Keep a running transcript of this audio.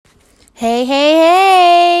Hey, hey,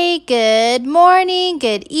 hey, good morning,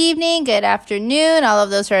 good evening, good afternoon. All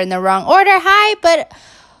of those are in the wrong order. Hi, but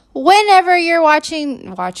whenever you're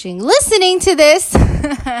listening to this,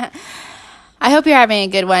 I hope you're having a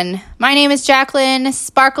good one. My name is Jacqueline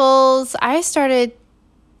Sparkles. I started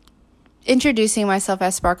introducing myself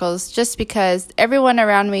as Sparkles just because everyone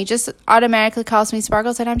around me just automatically calls me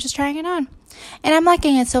Sparkles, and I'm just trying it on. And I'm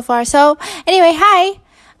liking it so far. So anyway, hi.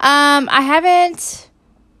 I haven't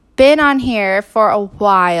been on here for a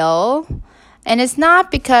while, and it's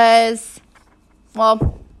not because,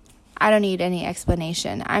 well, I don't need any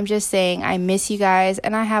explanation. I'm just saying I miss you guys,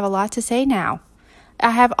 and I have a lot to say now.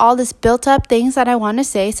 I have all this built up things that I want to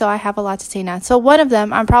say, so I have a lot to say now. So one of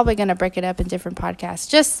them, I'm probably going to break it up in different podcasts,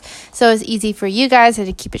 just so it's easy for you guys and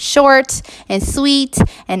to keep it short and sweet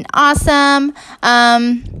and awesome.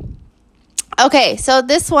 Okay, so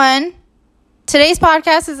today's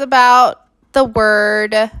podcast is about the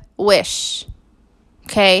word wish.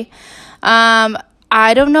 Okay.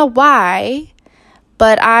 I don't know why,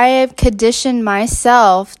 but I have conditioned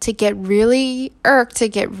myself to get really irked, to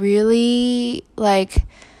get really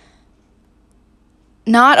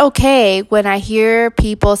not okay when I hear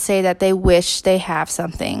people say that they wish they have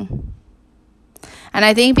something. And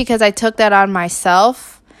I think because I took that on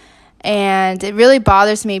myself, and it really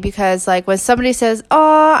bothers me because when somebody says,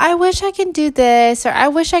 "Oh, I wish I can do this," or "I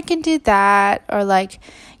wish I can do that," or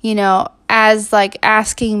as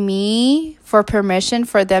asking me for permission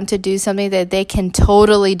for them to do something that they can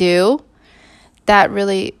totally do, that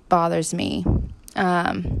really bothers me.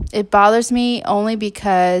 It bothers me only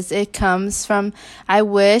because it comes from, I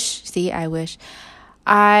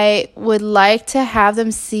would like to have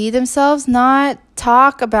them see themselves, not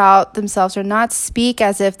talk about themselves or not speak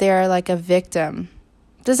as if they're a victim.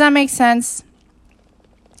 Does that make sense?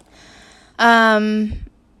 Because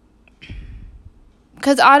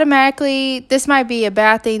automatically, this might be a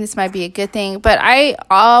bad thing, this might be a good thing, but I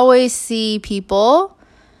always see people,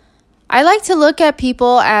 I like to look at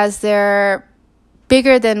people as they're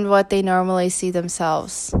bigger than what they normally see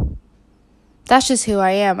themselves. That's just who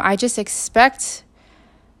I am. I expect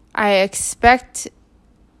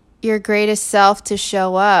your greatest self to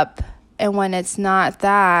show up, and when it's not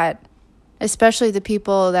that, especially the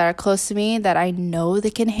people that are close to me that I know they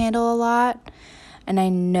can handle a lot, and I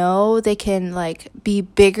know they can be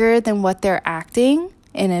bigger than what they're acting.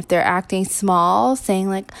 And if they're acting small,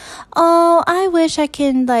 saying "Oh, I wish I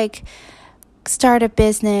can start a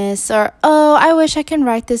business," or "Oh, I wish I can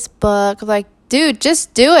write this book." Dude,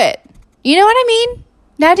 just do it. You know what I mean?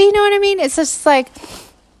 Now do you know what I mean? It's just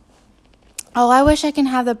 "Oh, I wish I can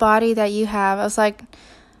have the body that you have." I was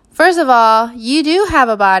first of all, you do have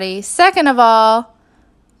a body. Second of all,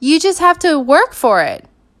 you just have to work for it.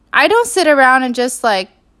 I don't sit around and just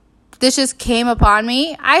this just came upon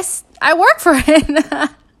me. I work for it.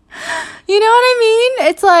 You know what I mean?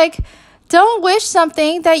 It's don't wish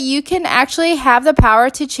something that you can actually have the power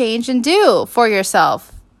to change and do for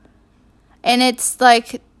yourself. And it's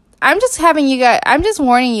I'm just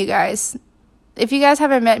warning you guys. If you guys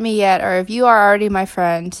haven't met me yet, or if you are already my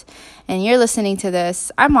friend and you're listening to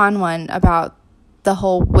this, I'm on one about the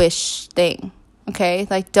whole wish thing. Okay,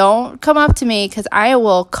 don't come up to me, because I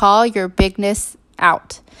will call your bigness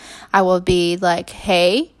out. I will be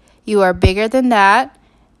hey, you are bigger than that.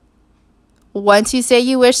 Once you say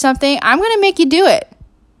you wish something, I'm going to make you do it.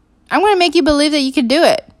 I'm going to make you believe that you can do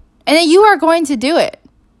it, and that you are going to do it.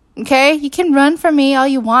 Okay, you can run from me all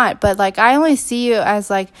you want, but I only see you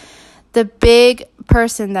as the big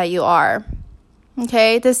person that you are.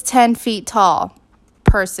 Okay, this 10 feet tall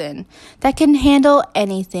person that can handle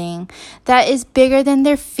anything, that is bigger than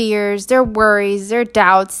their fears, their worries, their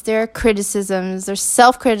doubts, their criticisms, their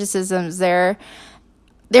self-criticisms, their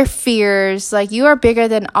fears. You are bigger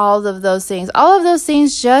than all of those things. All of those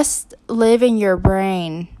things just live in your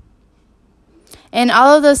brain. And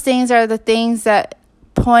all of those things are the things that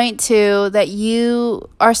point to that you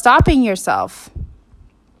are stopping yourself.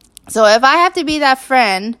 So if I have to be that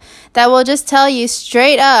friend that will just tell you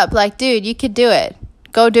straight up, dude, you could do it.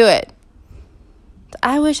 Go do it.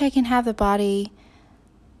 I wish I can have the body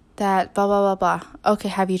that blah, blah, blah, blah. Okay,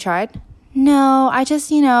 have you tried? No, I just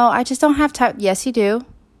don't have time. Yes, you do.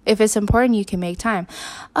 If it's important, you can make time.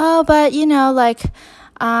 Oh, but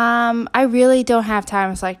I really don't have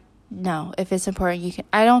time. It's no, if it's important, you can.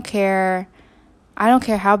 I don't care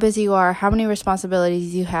how busy you are, how many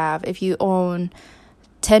responsibilities you have. If you own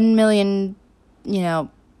 10 million,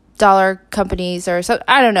 dollar companies or so,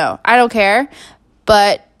 I don't know. I don't care.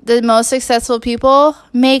 But the most successful people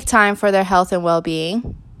make time for their health and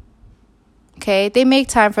well-being. Okay, they make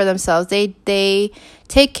time for themselves. They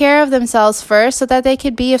take care of themselves first so that they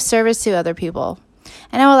could be of service to other people.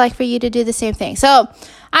 And I would like for you to do the same thing. So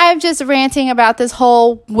I'm just ranting about this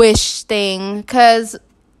whole wish thing because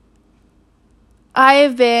I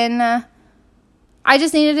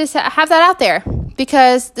just needed to have that out there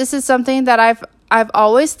because this is something that I've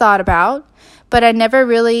always thought about, but I never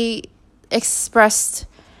really expressed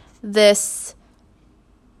this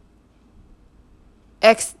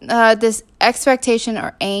this expectation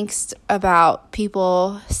or angst about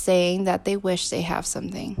people saying that they wish they have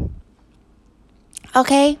something.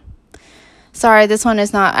 Okay? Sorry, this one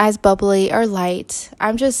is not as bubbly or light.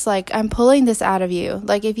 I'm just I'm pulling this out of you.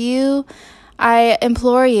 I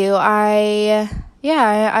implore you, I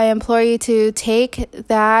implore you to take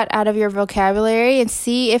that out of your vocabulary and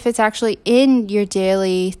see if it's actually in your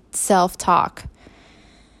daily self-talk.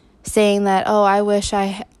 Saying that, oh, I wish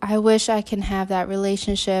I can have that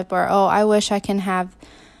relationship, or oh, I wish I can have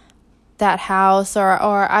that house, or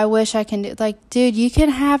I wish I can do, dude, you can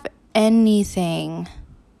have anything.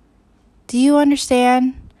 Do you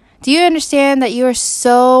understand? Do you understand that you are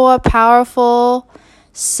so powerful,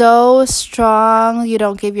 so strong? You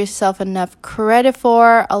don't give yourself enough credit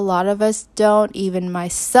for. A lot of us don't, even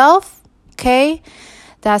myself. Okay?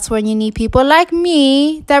 That's when you need people like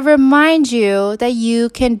me that remind you that you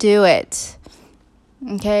can do it.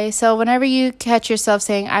 Okay? So whenever you catch yourself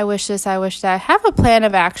saying, I wish this, I wish that, have a plan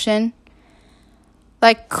of action.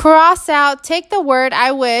 Cross out, take the word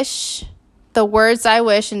I wish, the words I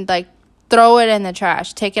wish, and throw it in the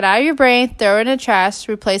trash. Take it out of your brain, throw it in the trash,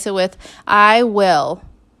 replace it with I will.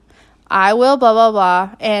 I will, blah, blah,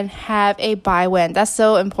 blah, and have a by when. That's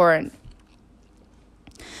so important.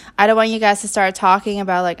 I don't want you guys to start talking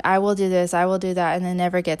about I will do this, I will do that, and then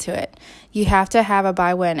never get to it. You have to have a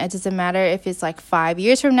by when. It doesn't matter if it's 5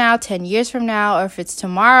 years from now, 10 years from now, or if it's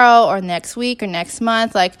tomorrow or next week or next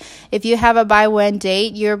month. If you have a by when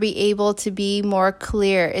date, you'll be able to be more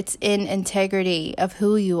clear. It's in integrity of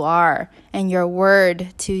who you are and your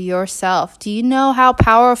word to yourself. Do you know how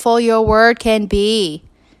powerful your word can be?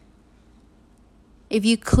 If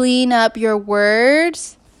you clean up your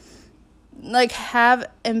words, have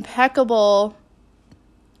impeccable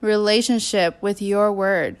relationship with your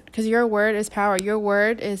word, because your word is power. Your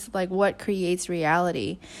word is what creates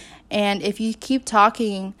reality. And if you keep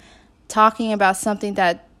talking about something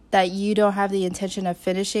that you don't have the intention of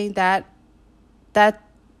finishing, that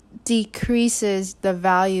decreases the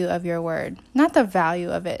value of your word, not the value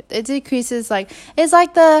of it. It decreases it's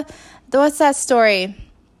the what's that story?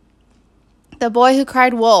 The boy who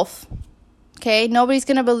cried wolf. Okay, nobody's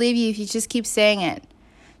going to believe you if you just keep saying it.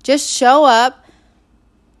 Just show up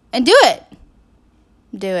and do it.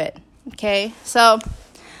 Do it. Okay, so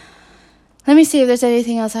let me see if there's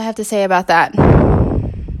anything else I have to say about that.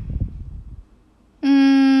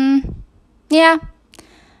 Yeah.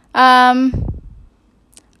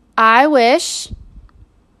 I wish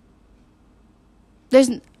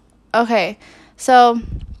okay, so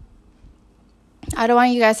I don't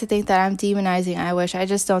want you guys to think that I'm demonizing I wish. I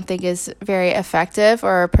just don't think it's very effective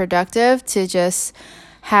or productive to just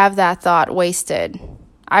have that thought wasted.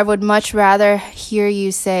 I would much rather hear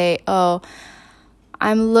you say, oh,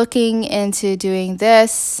 I'm looking into doing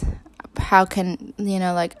this. How can,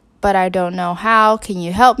 but I don't know how. Can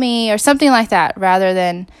you help me? Or something like that, rather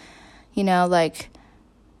than,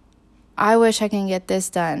 I wish I can get this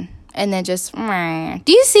done. And then just,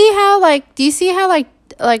 do you see how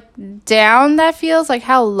down that feels,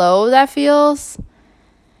 how low that feels?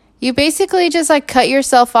 You basically just cut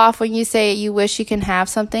yourself off when you say you wish you can have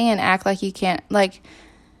something and act like you can't.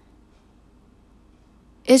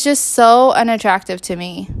 It's just so unattractive to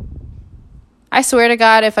me. I swear to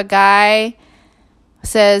God, if a guy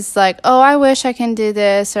says oh, I wish I can do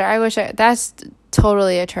this, or that's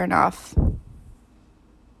totally a turn off.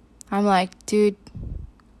 I'm dude,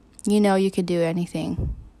 you can do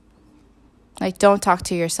anything. Don't talk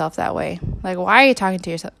to yourself that way. Why are you talking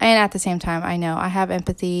to yourself? And at the same time, I know I have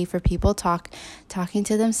empathy for people talking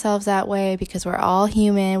to themselves that way, because we're all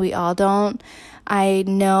human. We all don't. I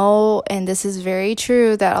know, and this is very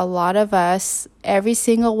true, that a lot of us, every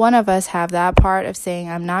single one of us, have that part of saying,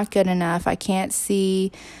 I'm not good enough. I can't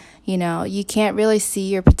see, you can't really see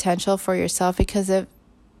your potential for yourself because of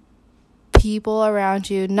people around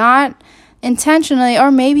you, not intentionally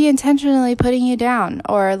or maybe intentionally putting you down,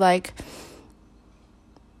 or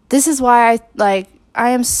this is why I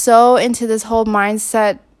am so into this whole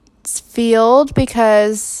mindset field,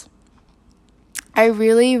 because I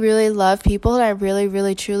really, really love people, and I really,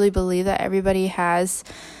 really, truly believe that everybody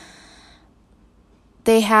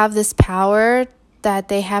they have this power that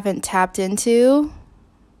they haven't tapped into,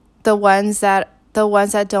 the ones that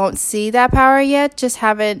don't see that power yet just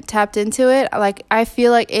haven't tapped into it. Like, I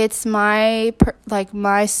feel like it's my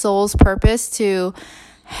soul's purpose to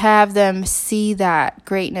have them see that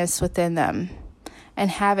greatness within them and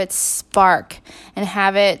have it spark and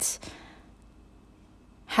have it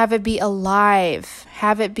be alive,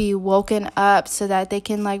 have it be woken up so that they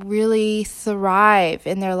can like really thrive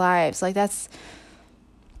in their lives. Like,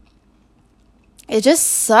 it just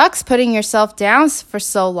sucks putting yourself down for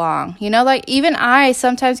so long. You know, like, even I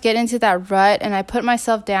sometimes get into that rut and I put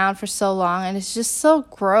myself down for so long, and it's just so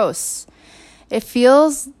gross. It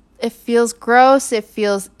feels gross. It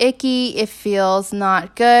feels icky. It feels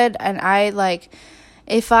not good. And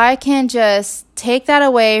if I can just take that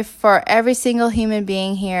away for every single human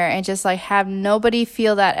being here and just like have nobody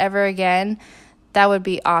feel that ever again, that would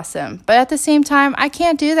be awesome. But at the same time, I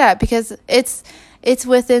can't do that because it's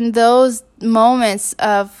within those moments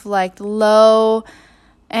of like low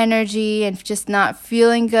energy and just not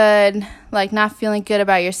feeling good, like not feeling good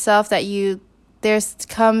about yourself, that there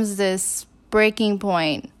comes this breaking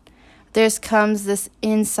point. There comes this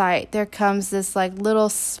insight. There comes this like little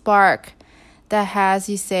spark that has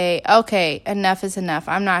you say, okay, enough is enough.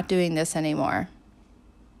 I'm not doing this anymore.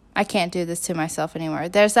 I can't do this to myself anymore.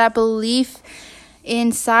 There's that belief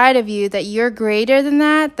inside of you that you're greater than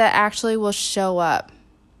that actually will show up.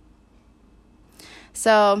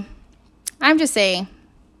 So I'm just saying,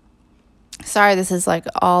 sorry, this is like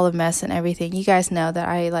all a mess and everything. You guys know that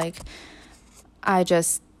I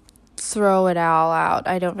just throw it all out.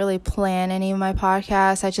 I don't really plan any of my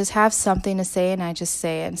podcasts. I just have something to say and I just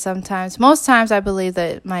say it. And most times I believe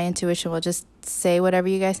that my intuition will just say whatever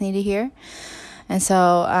you guys need to hear. And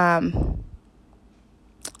so,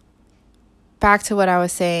 back to what I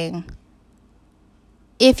was saying.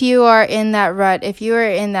 If you are in that rut, if you are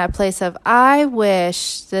in that place of, I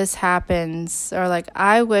wish this happens, or like,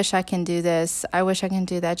 I wish I can do this, I wish I can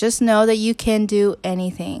do that, just know that you can do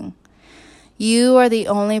anything. You are the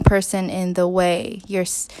only person in the way. You're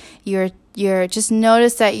just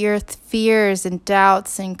notice that your fears and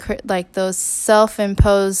doubts and like those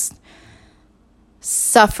self-imposed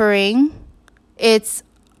suffering, it's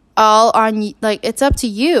all on, like, it's up to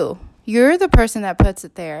you. You're the person that puts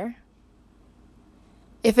it there.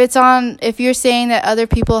 If you're saying that other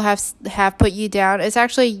people have put you down, it's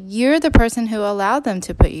actually you're the person who allowed them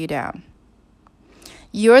to put you down.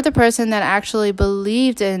 You're the person that actually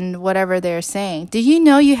believed in whatever they're saying. Do you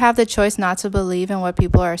know you have the choice not to believe in what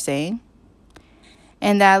people are saying?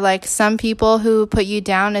 And that like some people who put you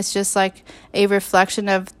down is just like a reflection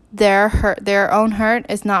of their hurt, their own hurt.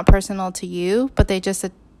 Is not personal to you, but they just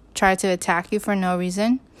try to attack you for no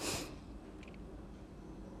reason.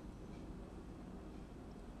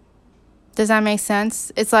 Does that make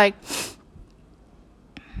sense? It's like,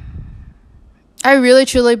 I really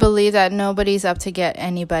truly believe that nobody's up to get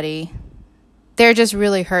anybody. They're just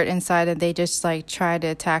really hurt inside and they just like try to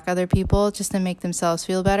attack other people just to make themselves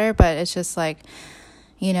feel better. But it's just like,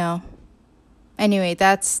 you know, anyway,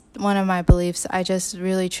 that's one of my beliefs. I just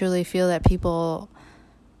really truly feel that people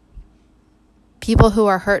who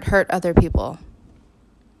are hurt other people.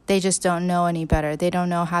 They just don't know any better. They don't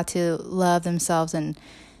know how to love themselves and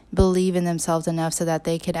believe in themselves enough so that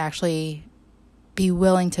they could actually be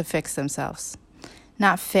willing to fix themselves.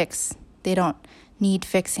 Not fix. They don't need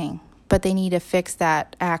fixing, but they need to fix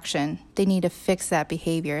that action. They need to fix that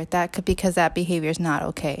behavior. Because that behavior is not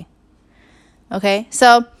okay. Okay?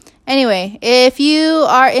 So, anyway, if you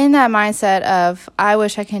are in that mindset of, I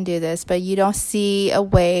wish I can do this, but you don't see a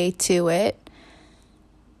way to it,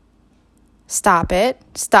 stop it.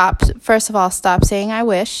 First of all, stop saying I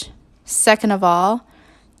wish. Second of all,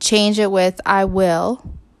 change it with I will.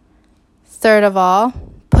 Third of all,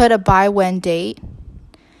 put a by when date.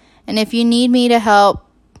 And if you need me to help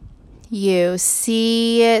you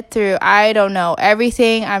see it through, I don't know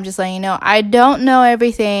everything. I'm just letting you know I don't know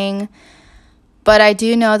everything, but I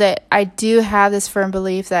do know that I do have this firm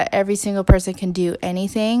belief that every single person can do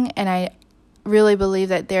anything. And I really believe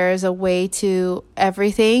that there is a way to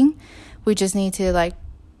everything. We just need to like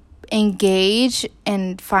engage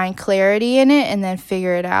and find clarity in it and then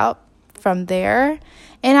figure it out from there.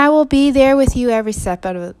 And I will be there with you every step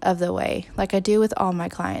of the way, like I do with all my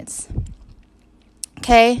clients.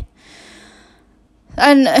 Okay?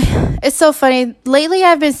 And it's so funny. Lately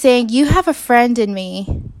I've been saying, you have a friend in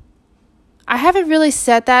me. I haven't really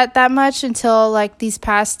said that much until like these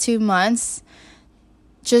past 2 months.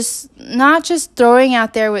 Not just throwing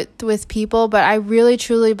out there with people, but I really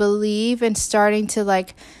truly believe in starting to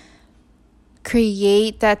like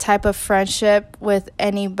create that type of friendship with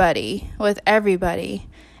anybody, with everybody.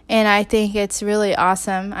 And I think it's really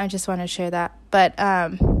awesome. I just want to share that. But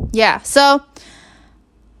yeah, so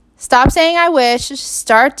stop saying I wish,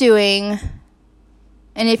 start doing.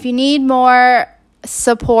 And if you need more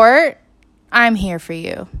support, I'm here for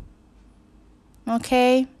you.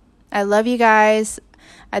 Okay? I love you guys.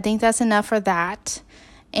 I think that's enough for that.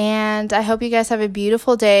 And I hope you guys have a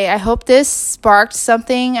beautiful day. I hope this sparked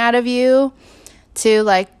something out of you to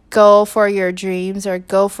like go for your dreams or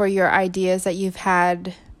go for your ideas that you've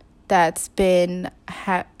had that's been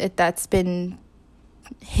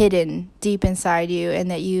hidden deep inside you, and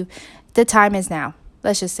that the time is now.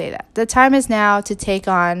 Let's just say that. The time is now to take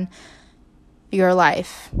on your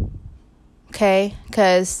life. Okay?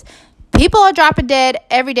 Because people are dropping dead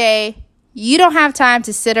every day. You don't have time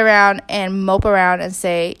to sit around and mope around and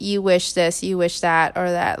say, you wish this, you wish that, or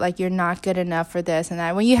that. Like, you're not good enough for this and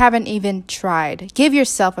that. When you haven't even tried. Give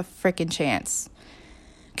yourself a freaking chance.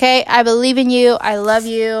 Okay? I believe in you. I love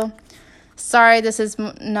you. Sorry, this is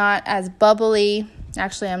not as bubbly.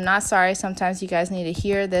 Actually, I'm not sorry. Sometimes you guys need to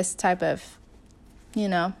hear this type of,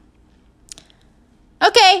 Okay,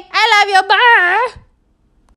 I love you. Bye.